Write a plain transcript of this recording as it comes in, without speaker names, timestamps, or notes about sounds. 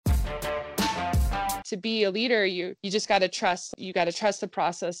to be a leader, you just got to trust. You got to trust the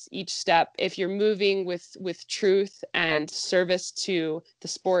process each step. If you're moving with truth and service to the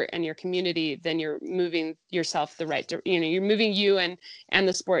sport and your community, then you're moving yourself you're moving you and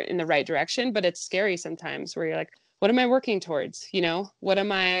the sport in the right direction. But it's scary sometimes where you're like, what am I working towards? What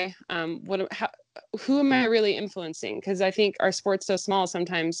am I, who am I really influencing? Because I think our sport's so small,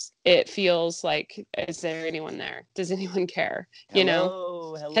 sometimes it feels like, is there anyone there? Does anyone care?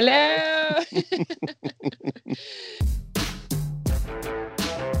 Hello. Hello.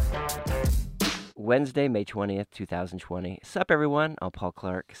 Wednesday, May 20th, 2020. Sup, everyone? I'm Paul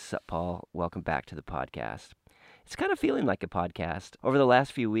Clark. Sup, Paul. Welcome back to the podcast. It's kind of feeling like a podcast. Over the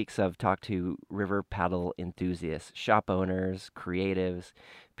last few weeks, I've talked to river paddle enthusiasts, shop owners, creatives,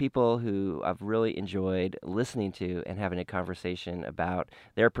 people who I've really enjoyed listening to and having a conversation about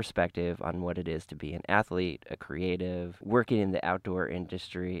their perspective on what it is to be an athlete, a creative, working in the outdoor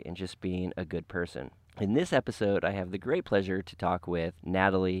industry, and just being a good person. In this episode, I have the great pleasure to talk with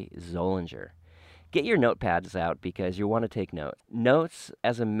Natalie Zollinger. Get your notepads out because you'll want to take notes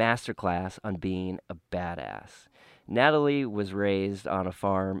as a masterclass on being a badass. Natalie was raised on a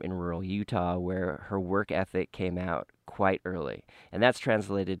farm in rural Utah where her work ethic came out quite early, and that's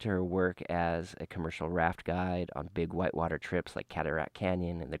translated to her work as a commercial raft guide on big whitewater trips like Cataract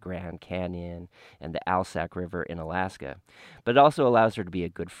Canyon and the Grand Canyon and the Alsac River in Alaska. But it also allows her to be a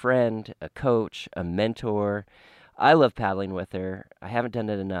good friend, a coach, a mentor. I love paddling with her. I haven't done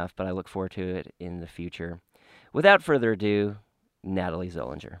it enough, but I look forward to it in the future. Without further ado, Natalie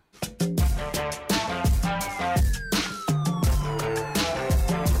Zollinger.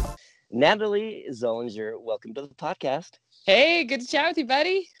 Natalie Zollinger, welcome to the podcast. Hey, good to chat with you,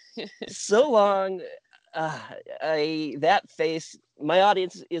 buddy. So long. That face, my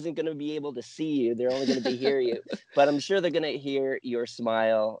audience isn't going to be able to see you. They're only going to hear you. But I'm sure they're going to hear your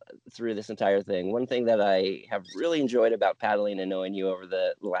smile through this entire thing. One thing that I have really enjoyed about paddling and knowing you over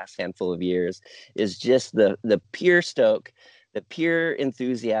the last handful of years is just the pure stoke, the pure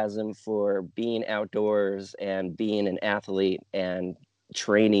enthusiasm for being outdoors and being an athlete and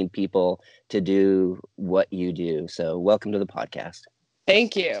training people to do what you do. So welcome to the podcast.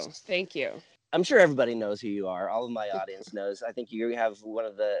 Thank you. I'm sure everybody knows who you are. All of my audience knows. I think you have one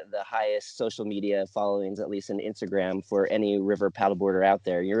of the highest social media followings, at least in Instagram, for any river paddleboarder out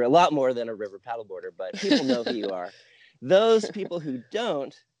there. You're a lot more than a river paddleboarder, but people know who you are. Those people who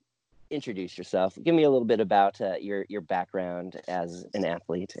don't, introduce yourself. Give me a little bit about your background as an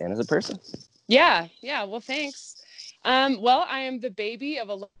athlete and as a person. Yeah. Well, thanks. Well, I am the baby of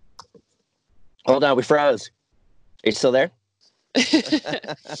a... Hold on, we froze. Are you still there?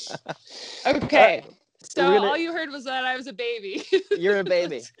 Okay. So all you heard was that I was a baby. You're a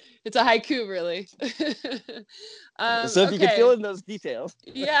baby. It's a haiku, really. So if you could fill in those details.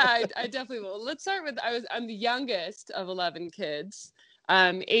 Yeah, I definitely will. Let's start with, I'm the youngest of 11 kids.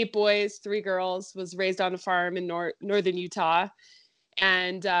 8 boys, 3 girls, was raised on a farm in northern Utah.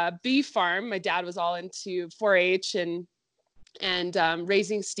 And beef farm. My dad was all into 4-H and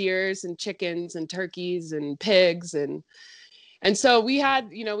raising steers and chickens and turkeys and pigs and so we had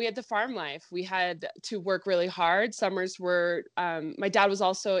the farm life. We had to work really hard. Summers were. My dad was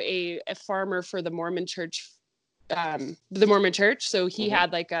also a farmer for the Mormon church. So he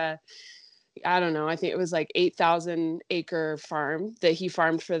had like I think it was like 8,000 acre farm that he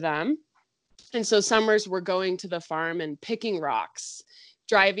farmed for them. And so summers were going to the farm and picking rocks,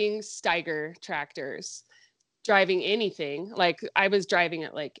 driving Steiger tractors, driving anything. Like I was driving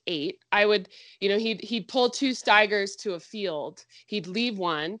at like 8. I would, he'd pull 2 Steigers to a field. He'd leave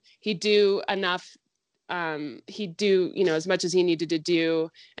one. He'd do enough. He'd do, as much as he needed to do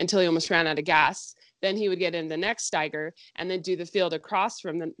until he almost ran out of gas. Then he would get in the next Steiger and then do the field across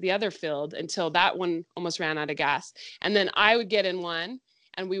from the other field until that one almost ran out of gas. And then I would get in one.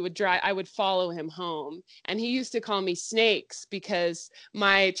 And I would follow him home. And he used to call me Snakes because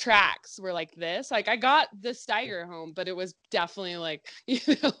my tracks were like this. Like I got the Steiger home, but it was definitely like,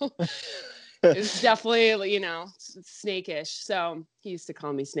 it was definitely, snakish. So he used to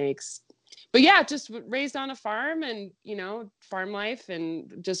call me Snakes. But yeah, just raised on a farm and, farm life,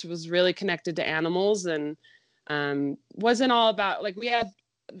 and just was really connected to animals, and wasn't all about, like, we had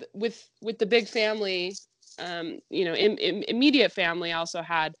with the big family, immediate family. I also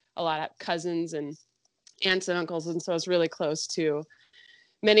had a lot of cousins and aunts and uncles, and so I was really close to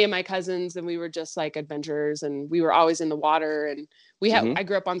many of my cousins, and we were just like adventurers, and we were always in the water. And I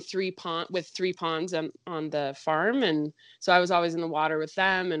grew up on 3 ponds on the farm, and so I was always in the water with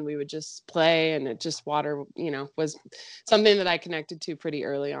them, and we would just play, and it just water, was something that I connected to pretty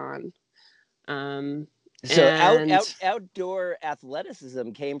early on. So And outdoor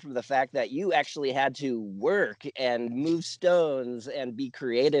athleticism came from the fact that you actually had to work and move stones and be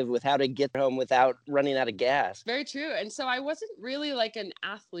creative with how to get home without running out of gas. very true. And so I wasn't really like an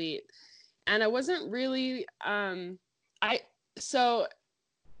athlete, and I wasn't really I so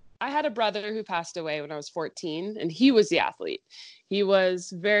I had a brother who passed away when I was 14, and he was the athlete. He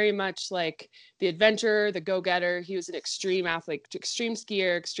was very much like the adventurer, the go-getter. He was an extreme athlete, extreme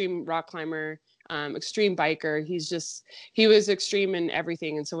skier, extreme rock climber, extreme biker. He was extreme in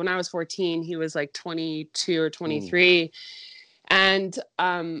everything. And so when I was 14, he was like 22 or 23. And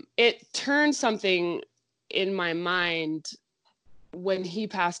it turned something in my mind when he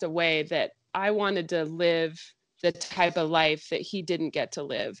passed away, that I wanted to live the type of life that he didn't get to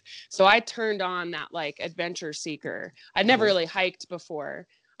live. So I turned on that like adventure seeker. I'd never really hiked before,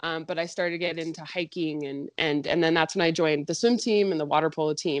 but I started getting into hiking, and then that's when I joined the swim team and the water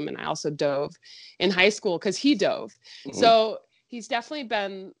polo team, and I also dove in high school because he dove. So he's definitely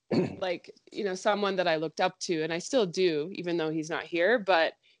been like, someone that I looked up to, and I still do, even though he's not here.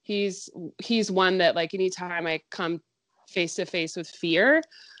 But he's one that, like, anytime I come face to face with fear,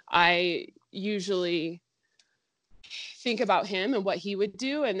 I usually think about him and what he would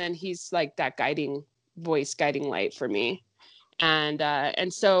do, and then he's like that guiding voice, guiding light for me. And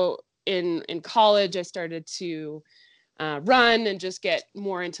so in college, I started to run and just get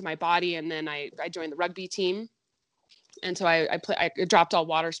more into my body, and then I joined the rugby team. And so I dropped all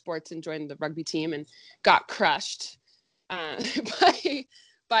water sports and joined the rugby team, and got crushed by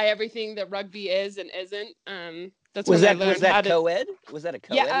everything that rugby is and isn't. That's was when I that learned how to. co-ed? Was that a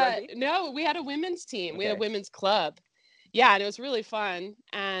co-ed rugby? No, we had a women's team. Okay. We had a women's club. Yeah, and it was really fun.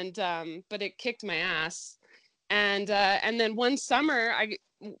 And but it kicked my ass. And then one summer,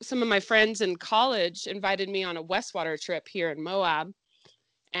 some of my friends in college invited me on a Westwater trip here in Moab.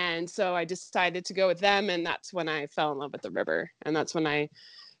 And so I decided to go with them, and that's when I fell in love with the river. And that's when I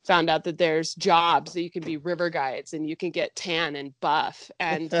found out that there's jobs that you can be river guides, and you can get tan and buff,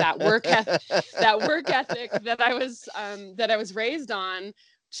 and that work ethic that I was raised on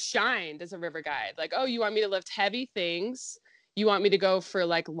shined as a river guide. Like, oh, you want me to lift heavy things, you want me to go for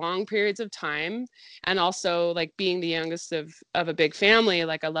like long periods of time, and also, like, being the youngest of a big family,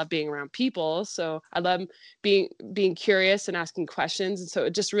 like, I love being around people, so I love being curious and asking questions. And so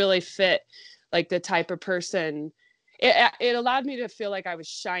it just really fit like the type of person. It allowed me to feel like I was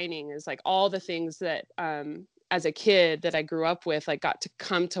shining, is like all the things that as a kid that I grew up with, like, got to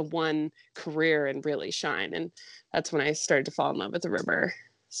come to one career and really shine. And that's when I started to fall in love with the river.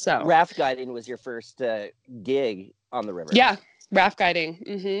 So raft guiding was your first gig on the river. Yeah, raft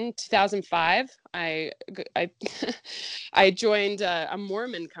guiding. 2005, I I joined a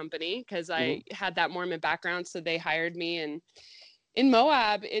Mormon company because I had that Mormon background, so they hired me. And in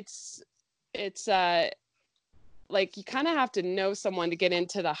Moab, it's like, you kind of have to know someone to get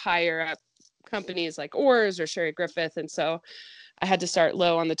into the higher up companies like Oars or Sherry Griffith. And so I had to start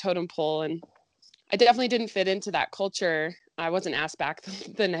low on the totem pole, and I definitely didn't fit into that culture. I wasn't asked back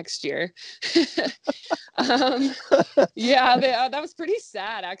the next year. Yeah, that was pretty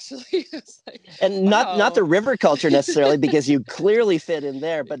sad, actually. Like, and not the river culture necessarily, because you clearly fit in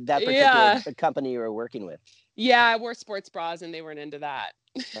there, but that particular company you were working with. Yeah, I wore sports bras, and they weren't into that.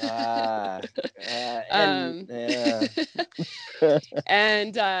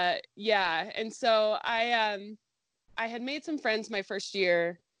 And so I had made some friends my first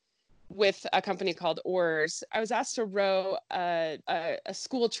year with a company called Oars. I was asked to row a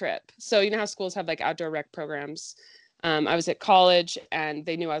school trip. So you know how schools have like outdoor rec programs. I was at college, and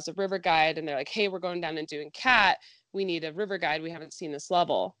they knew I was a river guide, and they're like, hey, we're going down and doing CAT. We need a river guide. We haven't seen this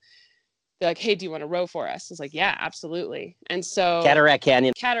level. They're like, hey, do you want to row for us? I was like, yeah, absolutely. And so Cataract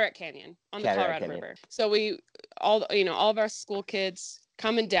Canyon on the Colorado River. So we all of our school kids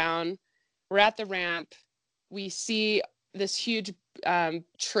coming down, we're at the ramp, we see this huge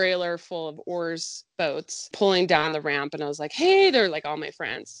trailer full of oars boats pulling down the ramp, and I was like, hey, they're like all my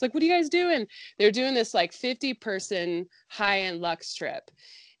friends. It's like, what are you guys doing? They're doing this like 50-person high-end luxe trip.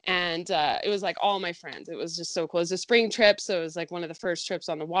 And it was like all my friends. It was just so cool. It was a spring trip, so it was like one of the first trips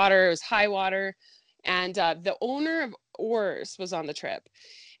on the water. It was high water, and the owner of Oars was on the trip.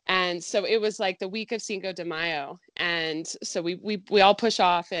 And so it was like the week of Cinco de Mayo, and so we all push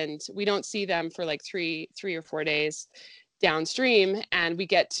off, and we don't see them for like three or 4 days downstream, and we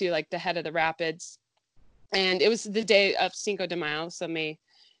get to like the head of the rapids, and it was the day of Cinco de Mayo, so May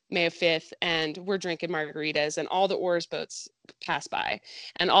 5th, and we're drinking margaritas, and all the Oars boats pass by,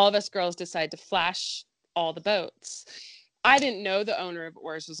 and all of us girls decide to flash all the boats. I didn't know the owner of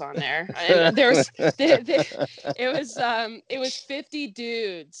Oars was on there. And it was 50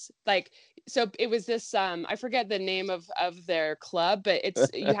 dudes. Like, so it was this I forget the name of their club, but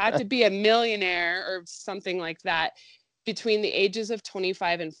you had to be a millionaire or something like that between the ages of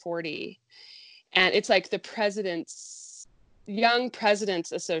 25 and 40. And it's like the Young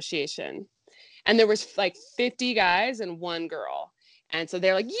Presidents Association. And there was like 50 guys and one girl. And so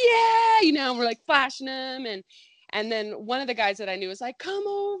they're like, yeah, we're like flashing them. And then one of the guys that I knew was like, come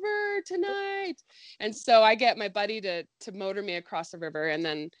over tonight. And so I get my buddy to motor me across the river. And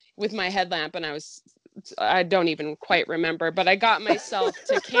then with my headlamp, and I don't even quite remember, but I got myself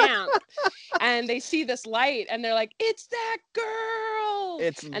to camp, and they see this light and they're like, it's that girl.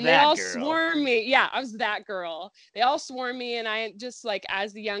 And they all swarm me. Yeah, I was that girl. They all swarm me. And I just like,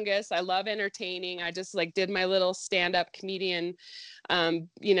 as the youngest, I love entertaining. I just like did my little stand-up comedian,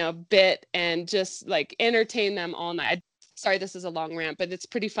 bit, and just like entertain them all night. Sorry, this is a long rant, but it's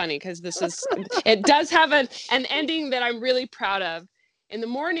pretty funny because it does have an ending that I'm really proud of. In the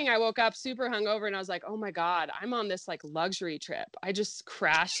morning, I woke up super hungover and I was like, oh my God, I'm on this like luxury trip. I just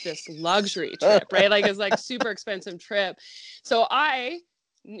crashed this luxury trip, right? Like it's like super expensive trip. So I,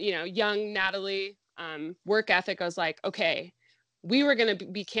 young Natalie, work ethic, I was like, okay, we were going to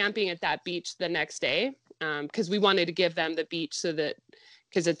be camping at that beach the next day because we wanted to give them the beach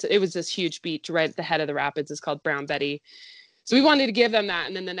because it was this huge beach right at the head of the rapids. It's called Brown Betty. So we wanted to give them that.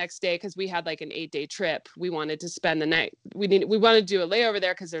 And then the next day, because we had like an 8-day trip, we wanted to spend the night. We wanted to do a layover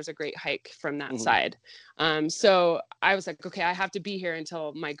there because there's a great hike from that side. So I was like, okay, I have to be here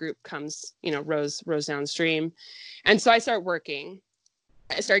until my group comes, rows downstream. And so I start working.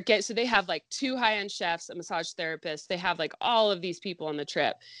 So they have like 2 high-end chefs, a massage therapist. They have like all of these people on the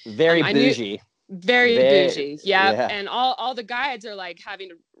trip. Very bougie. Very bougie. Yeah. And all the guides are like having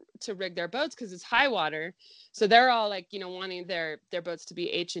to rig their boats because it's high water. So they're all like, wanting their boats to be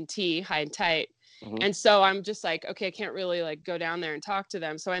H&T, high and tight. And so I'm just like, okay, I can't really like go down there and talk to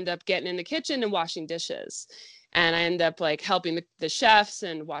them. So I end up getting in the kitchen and washing dishes. And I end up like helping the chefs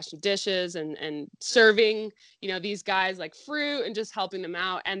and washing dishes and serving, these guys like fruit and just helping them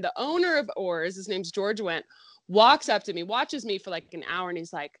out. And the owner of Oars, his name's George Wendt, walks up to me, watches me for like an hour, and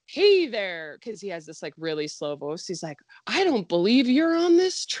he's like, hey there, because he has this like really slow voice. He's like, I don't believe you're on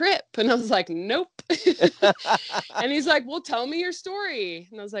this trip. And I was like, nope. And he's like, well, tell me your story.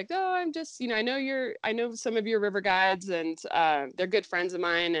 And I was like, oh, I'm just, I know some of your river guides, and they're good friends of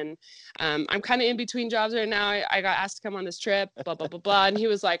mine. And I'm kind of in between jobs right now. I got asked to come on this trip, blah, blah, blah, blah. And he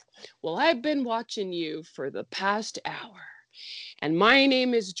was like, well, I've been watching you for the past hour. And my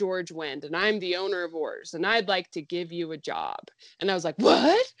name is George Wendt, and I'm the owner of Oars, and I'd like to give you a job. And I was like,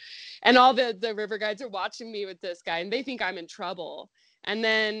 what? And all the river guides are watching me with this guy, and they think I'm in trouble. And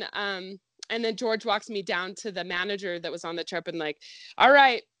then George walks me down to the manager that was on the trip and like, all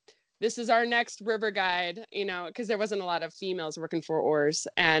right, this is our next river guide, because there wasn't a lot of females working for Oars.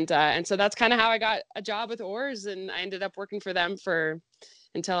 And so that's kind of how I got a job with Oars, and I ended up working for them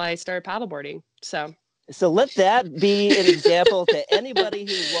until I started paddleboarding. So let that be an example to anybody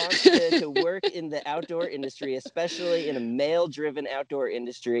who wants to work in the outdoor industry, especially in a male-driven outdoor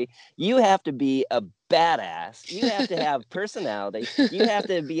industry. You have to be a badass. You have to have personality. You have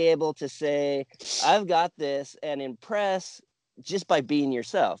to be able to say, I've got this, and impress just by being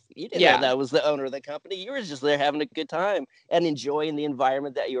yourself. You didn't know that was the owner of the company. You were just there having a good time and enjoying the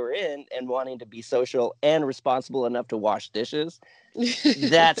environment that you were in and wanting to be social and responsible enough to wash dishes.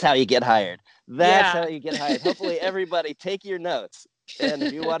 That's how you get hired. How you get hired. Hopefully everybody take your notes. And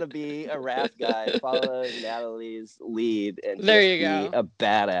if you want to be a raft guy, follow Natalie's lead and there you be a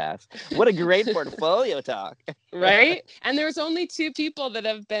badass. What a great portfolio talk. Right? And there's only 2 people that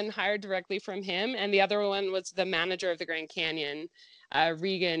have been hired directly from him. And the other one was the manager of the Grand Canyon,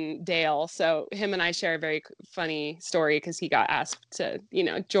 Regan Dale. So him and I share a very funny story because he got asked to,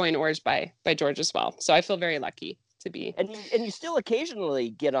 join Oars by George as well. So I feel very lucky to be. And you still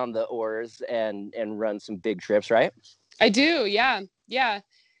occasionally get on the Oars and run some big trips, right? I do. Yeah.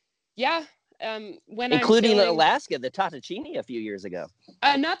 Including Alaska, the Tatachini a few years ago.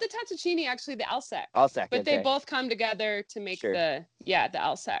 Not the Tatachini, actually the Alsek. But they both come together to make the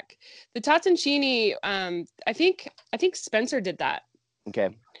Alsek. The Tatachini, I think Spencer did that. Okay.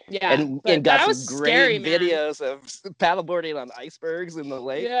 Yeah. And got some great videos of paddleboarding on icebergs in the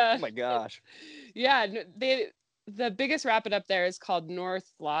lake. Yeah. Oh my gosh. Yeah. The biggest rapid up there is called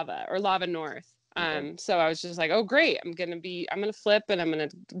North Lava, or Lava North. So I was just like, oh great, I'm gonna flip and I'm gonna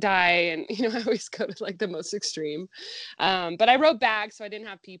die, and I always go to like the most extreme, but I rode bags, so I didn't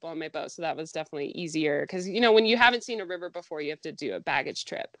have people on my boat, so that was definitely easier, because when you haven't seen a river before, you have to do a baggage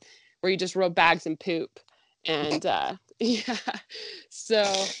trip where you just rode bags and poop, and Yeah. So,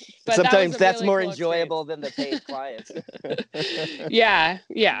 but sometimes that's really more cool enjoyable than the paid clients. Yeah.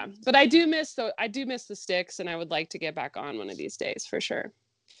 But I do miss the sticks, and I would like to get back on one of these days for sure.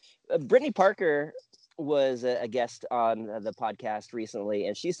 Brittany Parker was a guest on the podcast recently,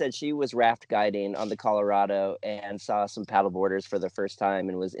 and she said she was raft guiding on the Colorado and saw some paddleboarders for the first time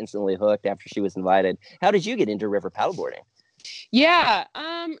and was instantly hooked after she was invited. How did you get into river paddleboarding? Yeah.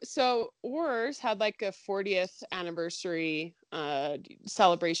 So Oars had like a 40th anniversary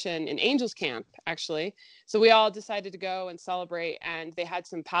celebration in Angels Camp, actually. So we all decided to go and celebrate, and they had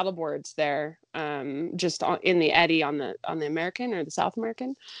some paddle boards there, just in the eddy on the American or the South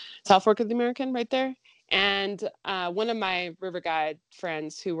Fork of the American, right there. And one of my river guide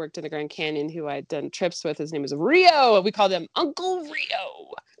friends who worked in the Grand Canyon, who I'd done trips with, his name was Rio. We called him Uncle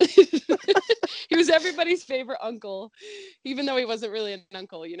Rio. He was everybody's favorite uncle, even though he wasn't really an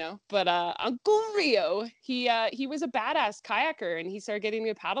uncle, But Uncle Rio, he was a badass kayaker, and he started getting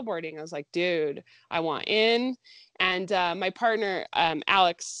me paddleboarding. I was like, dude, I want in. And my partner,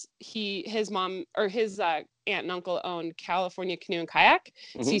 Alex, his mom or his aunt and uncle owned California Canoe and Kayak,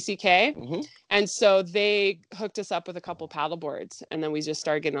 CCK. And so they hooked us up with a couple paddle boards, and then we just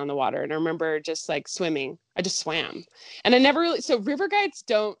started getting on the water. And I remember just like swimming. I just swam. And I never really, so river guides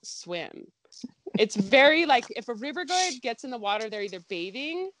don't swim. It's very like, if a river guide gets in the water, they're either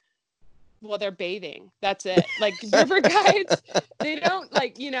bathing. Well, they're bathing. That's it. Like river guides, they don't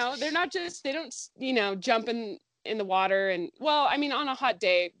like, they're not just, they don't, jump in the water. And well, I mean, on a hot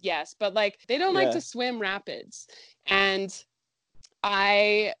day, yes, but like they don't like to swim rapids. And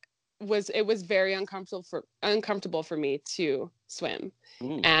it was very uncomfortable for me to swim.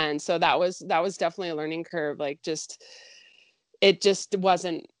 And so that was definitely a learning curve. Like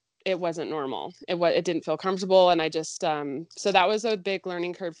it wasn't normal. It didn't feel comfortable. And I just, so that was a big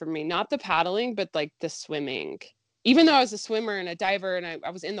learning curve for me, not the paddling, but like the swimming. Even though I was a swimmer and a diver and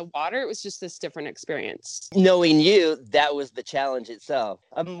I was in the water, it was just this different experience. Knowing you, that was the challenge itself.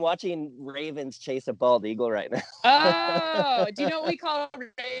 I'm watching ravens chase a bald eagle right now. Oh, do you know what we call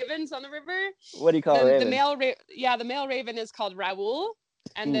ravens on the river? What do you call ravens? The male raven is called Raoul,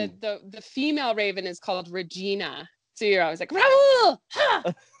 and the female raven is called Regina. So you're always like, Raoul! Ha!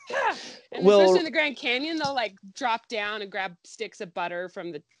 And especially in the Grand Canyon, they'll like drop down and grab sticks of butter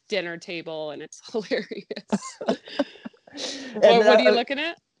from the dinner table, and it's hilarious. What are you looking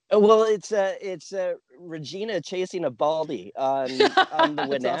at? Well, it's Regina chasing a baldy on the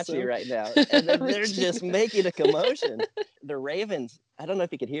Wenatchee awesome. Right now, and they're just making a commotion. The ravens, I don't know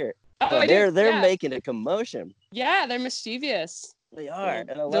if you could hear it, but they're making a commotion. Yeah, they're mischievous. They are,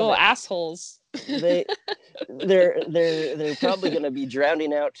 and I love little assholes. They're probably going to be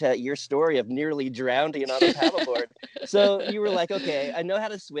drowning out your story of nearly drowning on a paddleboard. So you were like, okay, I know how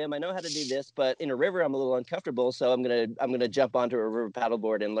to swim, I know how to do this, but in a river I'm a little uncomfortable, so I'm gonna jump onto a river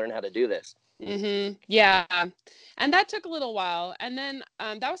paddleboard and learn how to do this. Yeah, and that took a little while, and then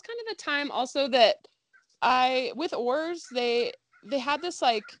that was kind of the time also that with Oars they had this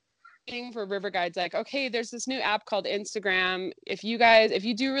like thing for river guides, like, okay, there's this new app called Instagram. If you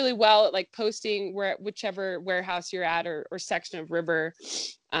do really well at like posting whichever warehouse you're at or section of river,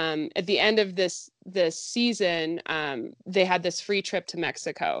 at the end of this season, they had this free trip to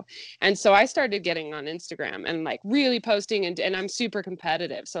Mexico. And so I started getting on Instagram and like really posting, and I'm super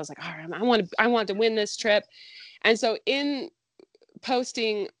competitive. So I was like, all right, I want to win this trip. And so in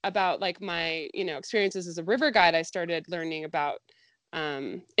posting about like my, experiences as a river guide, I started learning about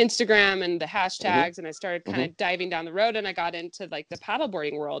Instagram and the hashtags, and I started kind of diving down the road, and I got into like the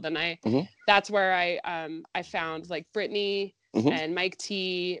paddleboarding world, and that's where I found like Brittany and Mike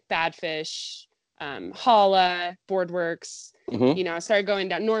T, Badfish, Hala, Boardworks. I started going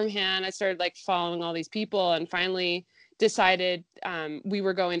down Normhan. I started like following all these people, and finally decided we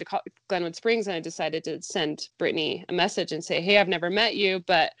were going to Glenwood Springs, and I decided to send Brittany a message and say, hey, I've never met you,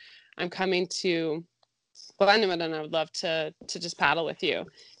 but I'm coming to Glenwood and I would love to just paddle with you.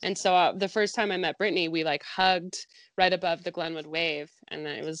 And so the first time I met Brittany, we like hugged right above the Glenwood wave, and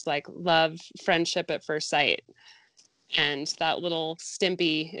it was like love, friendship at first sight. And that little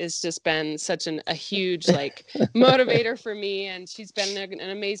Stimpy has just been such a huge like motivator for me, and she's been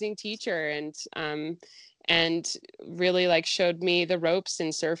an amazing teacher, and really like showed me the ropes in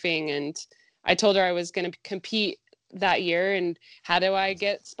surfing. And I told her I was going to compete that year, and how do I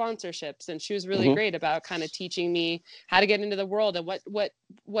get sponsorships, and she was really great about kind of teaching me how to get into the world and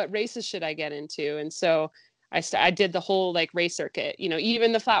what races should I get into. And so I did the whole like race circuit,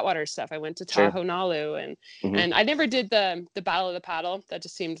 even the flatwater stuff. I went to Tahoe, Nalu, and I never did the Battle of the Paddle. That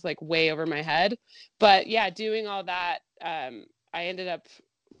just seemed like way over my head. But yeah, doing all that, I ended up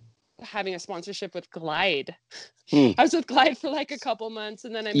having a sponsorship with Glide. Hmm. I was with Glide for like a couple months,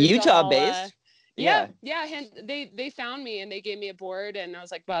 and then I moved to Utah Halla. based. Yeah. They found me and they gave me a board, and I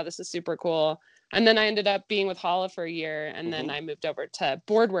was like, wow, this is super cool. And then I ended up being with Halla for a year, and then I moved over to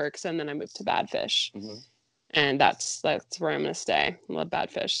Boardworks, and then I moved to Badfish. And that's where I'm going to stay. I love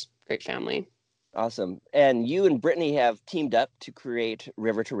Badfish. Great family. Awesome. And you and Brittany have teamed up to create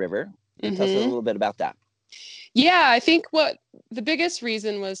River to River. Tell us a little bit about that. Yeah, I think what the biggest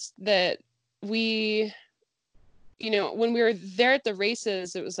reason was that we, when we were there at the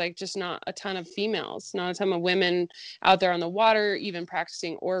races, it was like just not a ton of females, not a ton of women out there on the water, even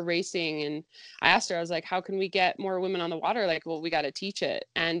practicing or racing. And I asked her, I was like, how can we get more women on the water? Like, well, we got to teach it.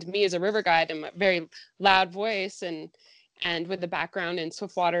 And me as a river guide, I'm a very loud voice and with the background in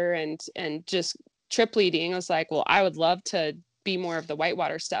Swiftwater and just trip leading, I was like, well, I would love to be more of the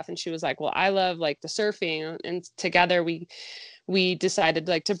whitewater stuff. And she was like, well, I love like the surfing. And together we decided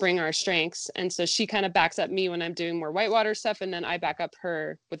like to bring our strengths. And so she kind of backs up me when I'm doing more whitewater stuff, and then I back up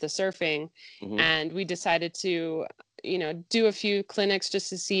her with the surfing. And we decided to, do a few clinics just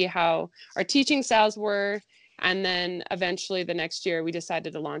to see how our teaching styles were. And then eventually the next year we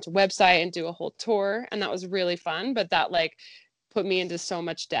decided to launch a website and do a whole tour. And that was really fun, but that like put me into so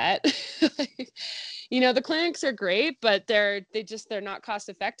much debt. The clinics are great, but they're not cost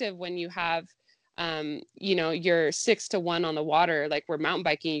effective when you have you're 6 to 1 on the water. Like we're mountain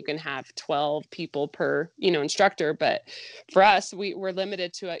biking, you can have 12 people per, instructor. But for us, we're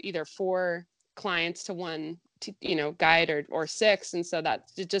limited to either 4 clients to 1, guide or 6. And so that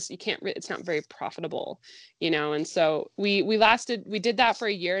you can't, it's not very profitable, and so we did that for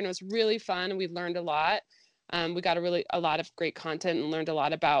a year, and it was really fun. We learned a lot. We got a lot of great content and learned a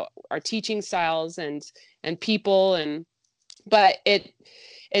lot about our teaching styles and people. But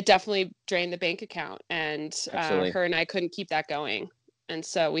it definitely drained the bank account, and her and I couldn't keep that going. And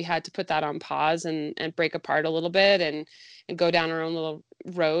so we had to put that on pause and break apart a little bit and go down our own little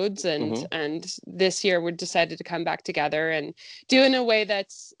roads. And this year we decided to come back together and do it in a way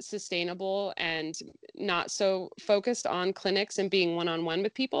that's sustainable and not so focused on clinics and being one-on-one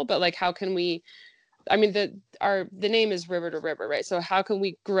with people, but like, how can we, the name is River to River, right? So how can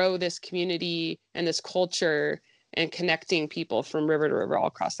we grow this community and this culture and connecting people from river to river all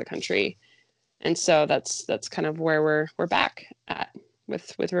across the country? And so that's kind of where we're back at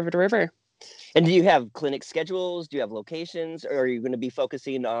with River to River. And do you have clinic schedules? Do you have locations, or are you going to be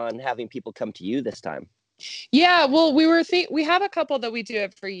focusing on having people come to you this time? Yeah, well, we have a couple that we do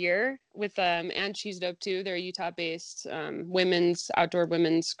every year with and Cheese Dope too. They're a Utah-based outdoor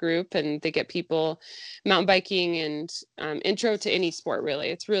women's group, and they get people mountain biking and intro to any sport.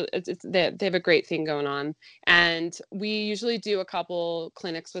 Really, they have a great thing going on, and we usually do a couple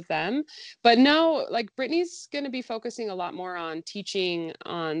clinics with them. But no, like Brittany's going to be focusing a lot more on teaching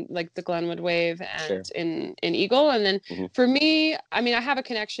on like the Glenwood Wave and in Eagle, and then for me, I have a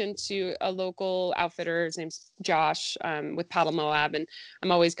connection to a local outfitter. His name's Josh with Paddle Moab, and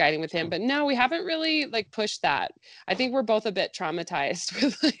I'm always guiding with him. But no, we haven't really like pushed that. I think we're both a bit traumatized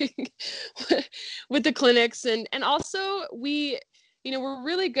with the clinics, and also we're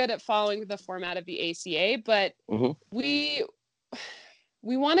really good at following the format of the ACA, but we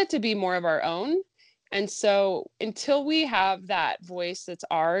want it to be more of our own. And so until we have that voice that's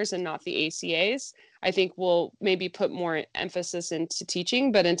ours and not the ACA's, I think we'll maybe put more emphasis into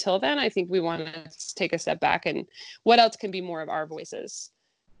teaching. But until then, I think we want to take a step back and what else can be more of our voices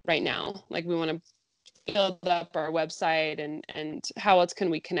right now? Like we want to build up our website and how else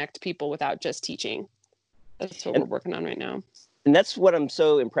can we connect people without just teaching? That's what we're working on right now. And that's what I'm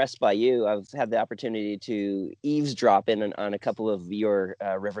so impressed by you. I've had the opportunity to eavesdrop in on a couple of your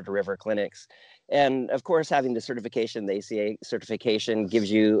River to River clinics. And of course, having the certification, the ACA certification gives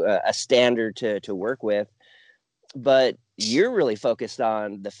you a standard to work with. But you're really focused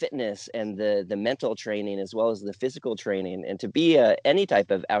on the fitness and the mental training as well as the physical training. And to be any type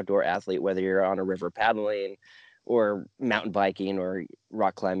of outdoor athlete, whether you're on a river paddling or mountain biking or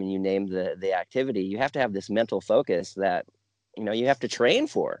rock climbing, you name the activity, you have to have this mental focus that you have to train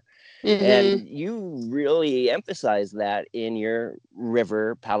for. And you really emphasize that in your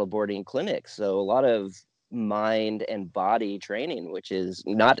river paddleboarding clinics. So a lot of mind and body training, which is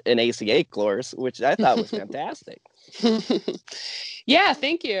not an ACA course, which I thought was fantastic. Yeah,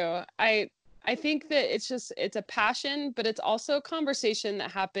 thank you. I think that it's a passion, but it's also a conversation that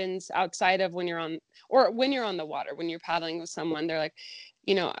happens outside of when you're on the water, when you're paddling with someone. They're like,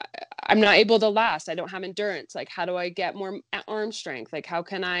 I'm not able to last. I don't have endurance. Like, how do I get more arm strength? Like, how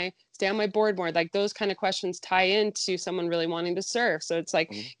can I stay on my board more? Like, those kind of questions tie into someone really wanting to surf. So it's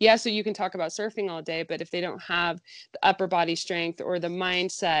like, yeah, so you can talk about surfing all day, but if they don't have the upper body strength or the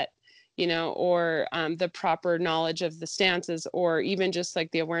mindset or the proper knowledge of the stances, or even just like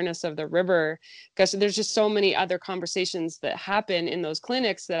the awareness of the river. Because there's just so many other conversations that happen in those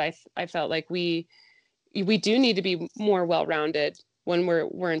clinics that I felt like we do need to be more well-rounded when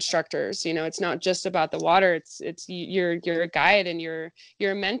we're instructors. It's not just about the water. It's you're a guide, and you're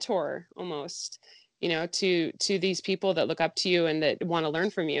a mentor almost, to these people that look up to you and that want to learn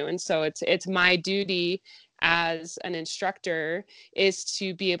from you. And so it's my duty as an instructor is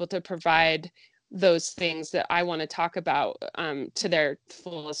to be able to provide those things that I want to talk about to their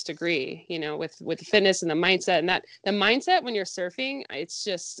fullest degree, with fitness and the mindset. And that the mindset when you're surfing, it's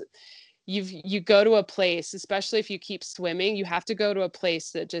just, you go to a place, especially if you keep swimming, you have to go to a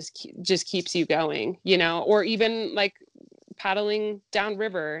place that just keeps you going, or even like paddling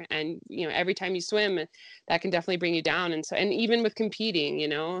downriver, and every time you swim, that can definitely bring you down. And so, and even with competing,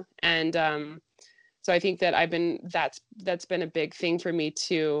 and so I think that that's been a big thing for me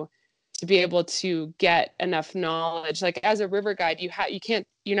to be able to get enough knowledge. Like as a river guide,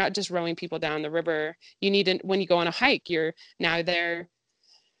 you're not just rowing people down the river. You need to, when you go on a hike, you're now their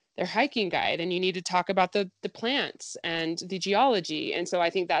hiking guide, and you need to talk about the plants and the geology. And so I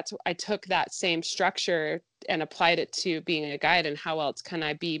think I took that same structure and applied it to being a guide, and how else can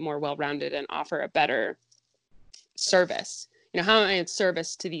I be more well-rounded and offer a better service? How am I in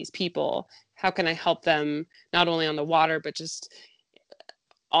service to these people? How can I help them not only on the water, but just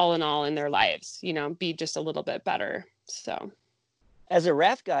all in all in their lives, be just a little bit better. So as a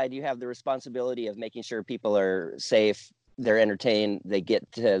raft guide, you have the responsibility of making sure people are safe, they're entertained, they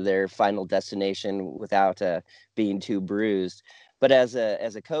get to their final destination without being too bruised. But as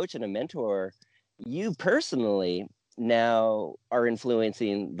a coach and a mentor, you personally now are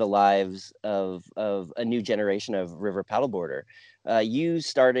influencing the lives of a new generation of river paddleboarder. You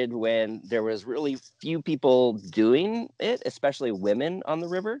started when there was really few people doing it, especially women on the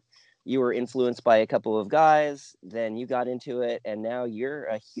river. You were influenced by a couple of guys, then you got into it, and now you're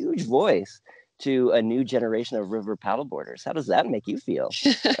a huge voice to a new generation of river paddleboarders. How does that make you feel?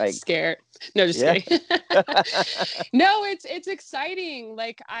 Like, scared? No, just kidding. No, it's exciting.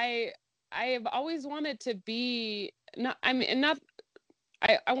 Like I have always wanted to be I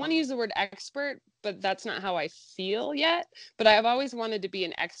want to use the word expert, but that's not how I feel yet. But I've always wanted to be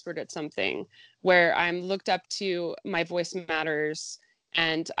an expert at something where I'm looked up to, my voice matters,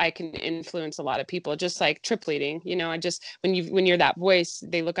 and I can influence a lot of people, just like trip leading. I just, when you're that voice,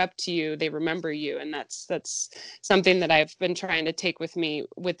 they look up to you, they remember you. And that's something that I've been trying to take with me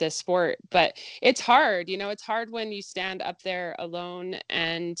with this sport. But it's hard, it's hard when you stand up there alone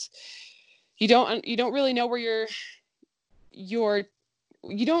and you don't really know where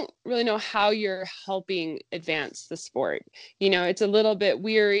you don't really know how you're helping advance the sport. It's a little bit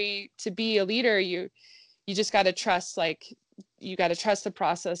weary to be a leader. You just got to trust, you got to trust the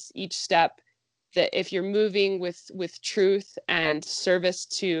process, each step, that if you're moving with truth and service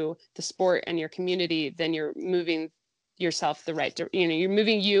to the sport and your community, then you're moving yourself you're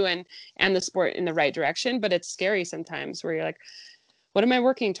moving you and the sport in the right direction. But it's scary sometimes where you're like, what am I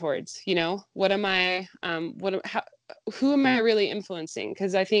working towards? What am I, who am I really influencing?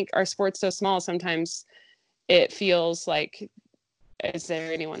 Because I think our sport's so small, sometimes it feels like, is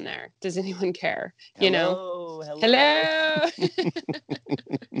there anyone there? Does anyone care? Hello.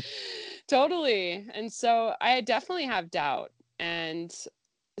 Totally. And so I definitely have doubt. And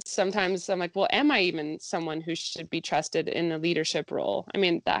sometimes I'm like, well, am I even someone who should be trusted in a leadership role? I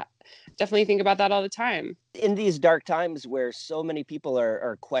mean, that definitely think about that all the time. In these dark times where so many people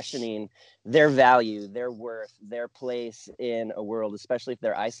are questioning their value, their worth, their place in a world, especially if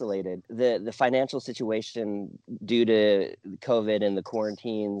they're isolated, the financial situation due to COVID and the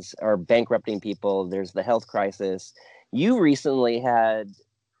quarantines are bankrupting people. There's the health crisis. You recently had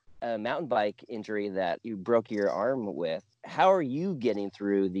a mountain bike injury that you broke your arm with. How are you getting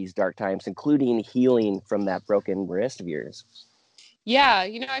through these dark times, including healing from that broken wrist of yours? Yeah,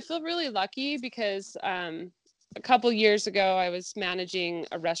 I feel really lucky because a couple years ago, I was managing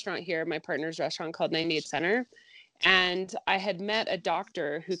a restaurant here, my partner's restaurant called 98 Center. And I had met a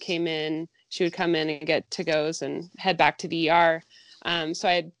doctor who came in. She would come in and get to-goes and head back to the ER. So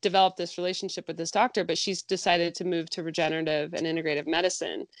I had developed this relationship with this doctor, but she's decided to move to regenerative and integrative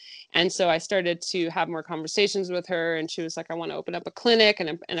medicine. And so I started to have more conversations with her, and she was like, I want to open up a clinic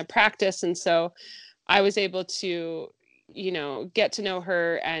and a practice. And so I was able to get to know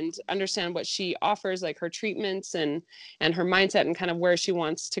her and understand what she offers, like her treatments and her mindset and kind of where she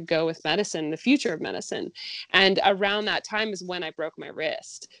wants to go with medicine, the future of medicine. And around that time is when I broke my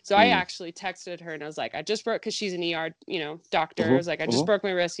wrist. So I actually texted her and I was like, I just broke, because she's an ER, doctor. I was like, I just broke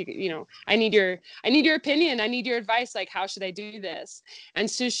my wrist. I need your opinion. I need your advice. Like, how should I do this? And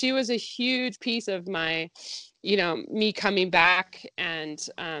so she was a huge piece of my, me coming back and,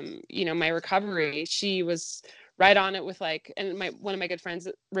 my recovery. She was right on it with and one of my good friends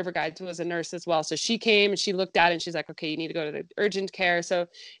at River Guides was a nurse as well. So she came and she looked at it and she's like, okay, you need to go to the urgent care. So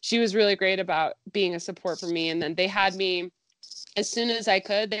she was really great about being a support for me. And then they had me, as soon as I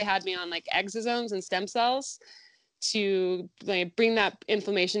could, they had me on like exosomes and stem cells to bring that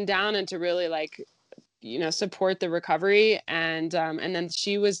inflammation down and to really support the recovery. And then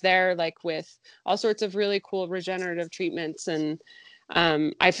she was there with all sorts of really cool regenerative treatments. And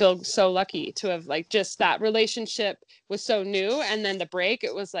I feel so lucky to have just that relationship was so new. And then the break,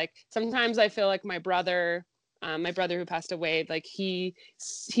 it was sometimes I feel like my brother who passed away, he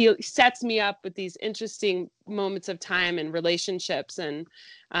sets me up with these interesting moments of time and relationships. And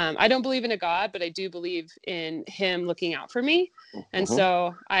I don't believe in a God, but I do believe in him looking out for me. And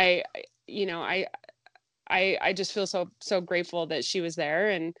so I just feel so grateful that she was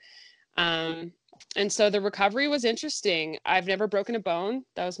there. And so the recovery was interesting. I've never broken a bone.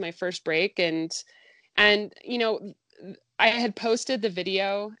 That was my first break. And I had posted the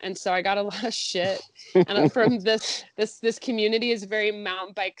video, and so I got a lot of shit. And from this community is very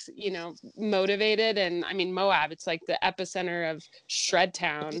mountain bike, motivated. And I mean, Moab, it's like the epicenter of shred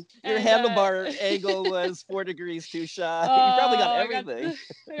town. Your handlebar angle was 4 degrees too shy. You probably got everything.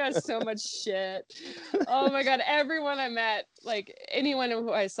 I got so much shit. Oh my God. Everyone I met, anyone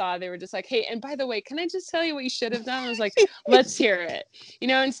who I saw, they were just like, hey, and by the way, can I just tell you what you should have done? I was like, let's hear it.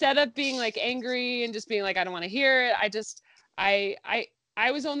 Instead of being angry and just being I don't want to hear it.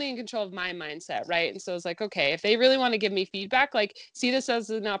 I was only in control of my mindset, right? And so I was like, okay, if they really want to give me feedback, see this as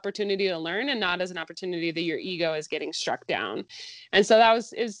an opportunity to learn and not as an opportunity that your ego is getting struck down. And so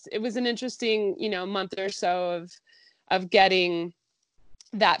it was an interesting, month or so of getting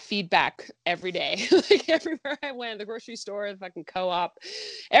that feedback every day. Everywhere I went, the grocery store, the fucking co-op,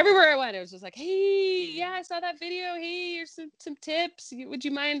 everywhere I went, it was just hey, yeah, I saw that video. Hey, here's some tips. Would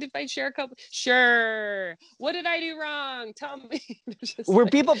you mind if I share a couple? Sure. What did I do wrong? Tell me. Were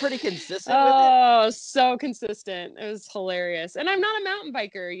people pretty consistent with it? Oh, so consistent. It was hilarious. And I'm not a mountain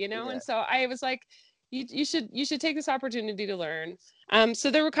biker, Yeah. And so I was like, you should take this opportunity to learn. So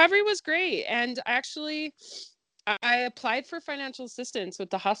the recovery was great. And actually, I applied for financial assistance with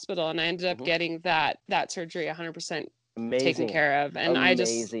the hospital, and I ended up getting that surgery 100% taken care of. And I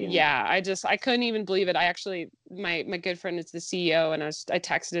couldn't even believe it. I actually, my good friend is the CEO, and I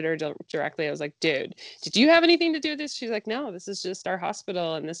texted her directly. I was like, dude, did you have anything to do with this? She's like, no, this is just our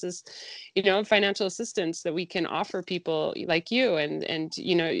hospital. And this is, financial assistance that we can offer people like you. And,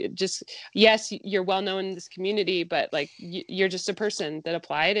 just, yes, you're well known in this community, but you're just a person that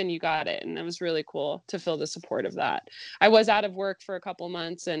applied and you got it. And it was really cool to feel the support of that. I was out of work for a couple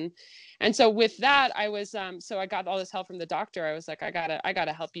months, and so with that, I was, so I got all this help from the doctor. I was like, I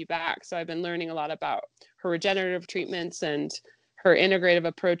gotta help you back. So I've been learning a lot about her regenerative treatments and her integrative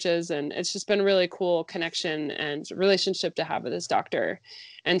approaches. And it's just been a really cool connection and relationship to have with this doctor.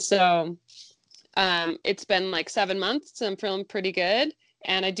 And so it's been 7 months. I'm feeling pretty good.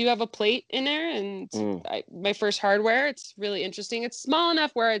 And I do have a plate in there, and my first hardware. It's really interesting. It's small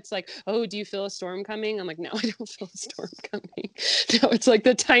enough where it's oh, do you feel a storm coming? I'm like, no, I don't feel a storm coming. No, it's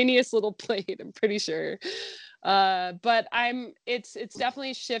the tiniest little plate, I'm pretty sure. But it's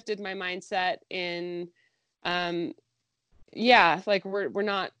definitely shifted my mindset in, we're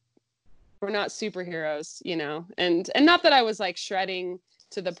not superheroes, and not that I was shredding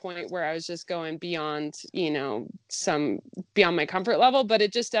to the point where I was just going beyond, beyond my comfort level, but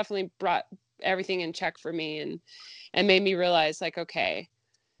it just definitely brought everything in check for me and made me realize okay,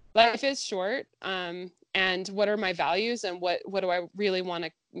 life is short. And what are my values, and what do I really want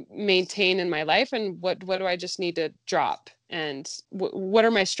to maintain in my life, and what do I just need to drop, and what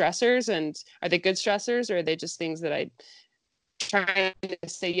are my stressors, and are they good stressors, or are they just things that I trying to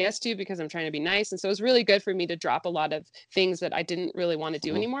say yes to because I'm trying to be nice? And so it was really good for me to drop a lot of things that I didn't really want to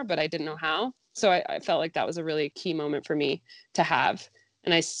do anymore, but I didn't know how. So I felt like that was a really key moment for me to have.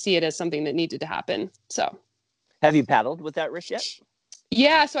 And I see it as something that needed to happen. So. Have you paddled with that wrist yet?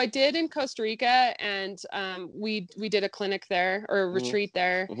 Yeah, so I did in Costa Rica, and we did a clinic there, or a retreat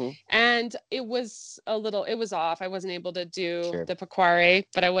there, and it was off. I wasn't able to do Sure. the Pecuare,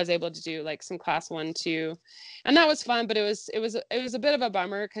 but I was able to do like some class 1, 2, and that was fun. But it was a bit of a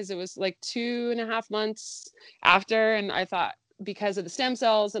bummer because it was like 2.5 months after, and I thought because of the stem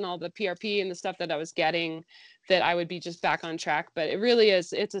cells and all the PRP and the stuff that I was getting, that I would be just back on track. But it really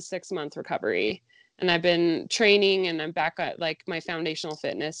is. It's a 6-month recovery. And I've been training, and I'm back at like my foundational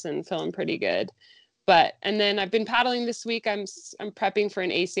fitness and feeling pretty good. And then I've been paddling this week. I'm prepping for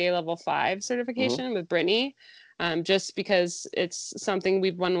an ACA level 5 certification with Brittany, just because it's something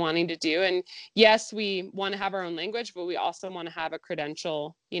we've been wanting to do. And yes, we want to have our own language, but we also want to have a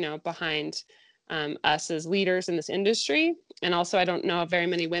credential, behind us as leaders in this industry. And also, I don't know of very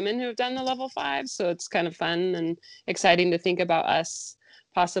many women who have done the level 5, so it's kind of fun and exciting to think about us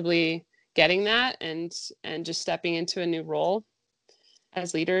possibly getting that and just stepping into a new role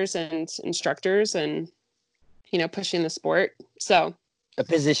as leaders and instructors and pushing the sport. So a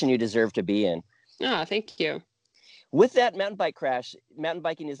position you deserve to be in. Thank you. With that mountain bike crash, mountain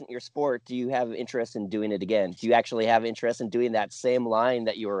biking isn't your sport. Do you have interest in doing it again? Do you actually have interest in doing that same line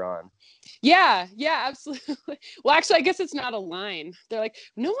that you were on? Yeah, absolutely. Well, actually, I guess it's not a line. They're like,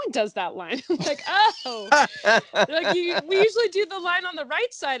 no one does that line. I'm like, oh, they're like, we usually do the line on the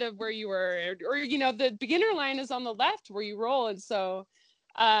right side of where you were, or the beginner line is on the left where you roll. And so,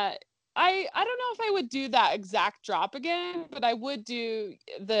 I don't know if I would do that exact drop again, but I would do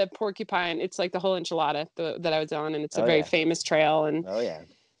the porcupine. It's like the whole enchilada that I was on, and it's a very famous trail. And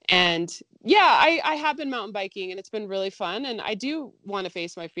I have been mountain biking, and it's been really fun. And I do want to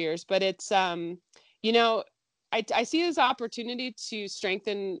face my fears, but it's, I see this opportunity to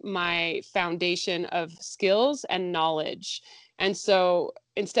strengthen my foundation of skills and knowledge. And so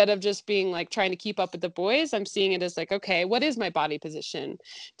instead of just being like trying to keep up with the boys, I'm seeing it as like, okay, what is my body position?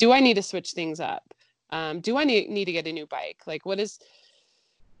 Do I need to switch things up? Do I need to get a new bike? Like, what is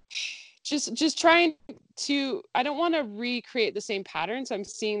just trying to, I don't want to recreate the same pattern. So I'm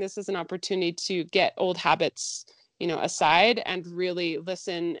seeing this as an opportunity to get old habits, aside and really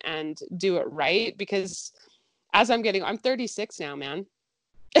listen and do it right. Because as I'm 36 now, man.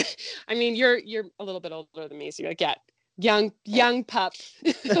 I mean, you're a little bit older than me, so you're like, yeah, young pup.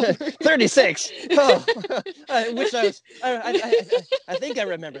 36. Oh, I wish I was. I think I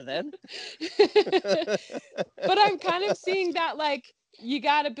remember then. But I'm kind of seeing that, like, you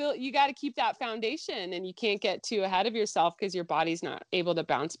got to keep that foundation, and you can't get too ahead of yourself because your body's not able to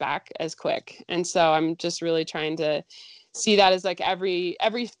bounce back as quick. And so I'm just really trying to see that as like every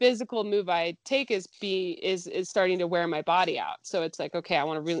physical move I take is starting to wear my body out. So it's like, okay, I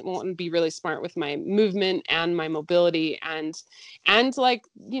want to be really smart with my movement and my mobility and like,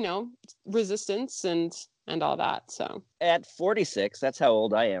 resistance and all that. So at 46, that's how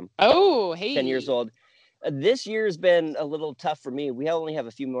old I am. Oh, hey. 10 years old. This year's been a little tough for me. We only have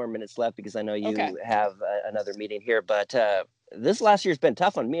a few more minutes left because I know you have another meeting here, but this last year's been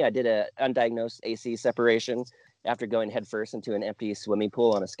tough on me. I did a undiagnosed AC separation after going headfirst into an empty swimming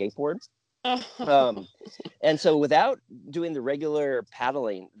pool on a skateboard. And so without doing the regular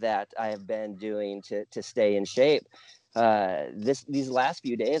paddling that I have been doing to stay in shape, these last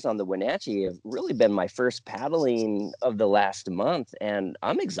few days on the Wenatchee have really been my first paddling of the last month, and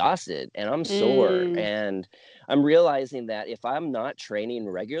I'm exhausted and I'm sore, and I'm realizing that if I'm not training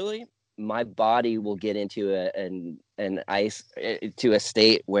regularly, my body will get into a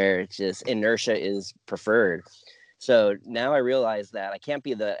state where it's just inertia is preferred. So now I realize that I can't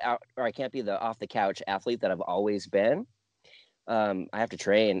be the off the couch athlete that I've always been. I have to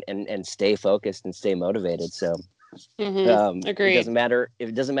train and stay focused and stay motivated. So Agreed.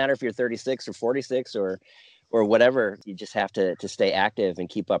 It doesn't matter if you're 36 or 46 or whatever. You just have to stay active and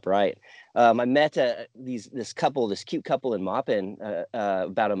keep upright. I met this cute couple in Maupin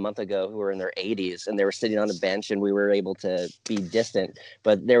about a month ago who were in their 80s, and they were sitting on a bench, and we were able to be distant,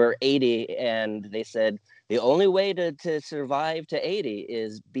 but they were 80, and they said the only way to survive to 80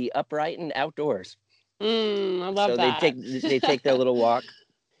 is be upright and outdoors. I love that. So they take their little walk.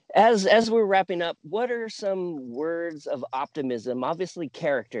 As we're wrapping up, what are some words of optimism? Obviously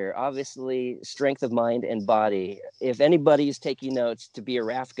character, obviously strength of mind and body. If anybody's taking notes, to be a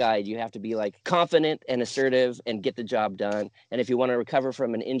raft guide, you have to be like confident and assertive and get the job done. And if you want to recover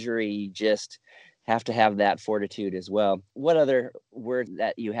from an injury, you just have to have that fortitude as well. What other word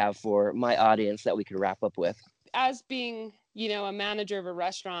that you have for my audience that we could wrap up with? As being, a manager of a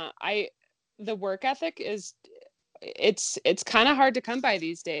restaurant, the work ethic is, it's kind of hard to come by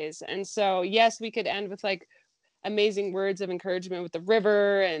these days. And so, yes, we could end with like amazing words of encouragement with the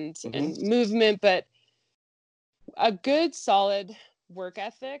river and movement, but a good solid work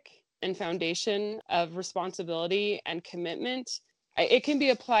ethic and foundation of responsibility and commitment, it can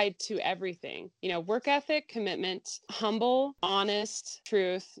be applied to everything. Work ethic, commitment, humble, honest,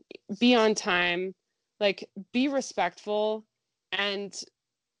 truth, be on time, like be respectful. And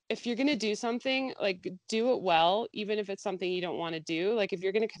if you're going to do something, like do it well, even if it's something you don't want to do. Like if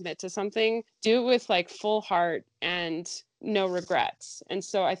you're going to commit to something, do it with like full heart and no regrets. And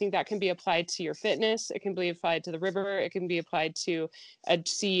so I think that can be applied to your fitness. It can be applied to the river. It can be applied to a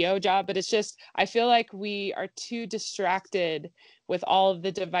CEO job. But it's just, I feel like we are too distracted with all of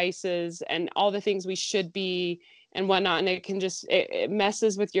the devices and all the things we should be and whatnot. And it can just, it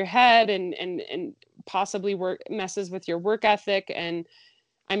messes with your head and possibly messes with your work ethic. And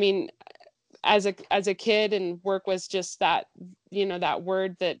I mean, as a kid, and work was just that, that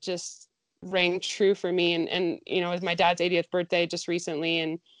word that just rang true for me. And it was my dad's 80th birthday just recently.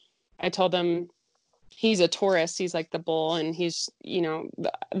 And I told him he's a Taurus. He's like the bull. And he's,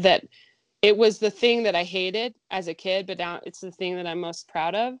 that it was the thing that I hated as a kid, but now it's the thing that I'm most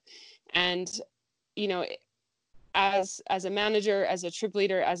proud of. And, as a manager, as a troop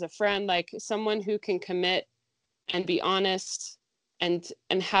leader, as a friend, like someone who can commit and be honest and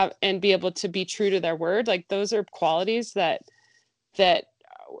be able to be true to their word, like those are qualities that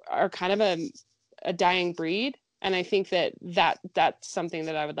are kind of a dying breed. And I think that's something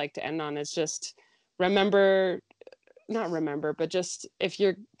that I would like to end on, is just but just if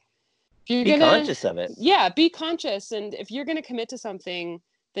you're be conscious of it. Yeah, be conscious. And if you're gonna commit to something,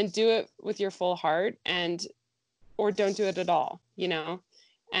 then do it with your full heart, or don't do it at all,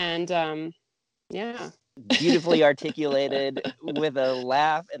 and yeah. Beautifully articulated with a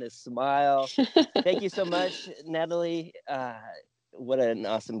laugh and a smile. Thank you so much, Natalie. What an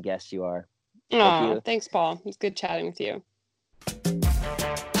awesome guest you are. Thank you. Thanks, Paul. It's good chatting with you.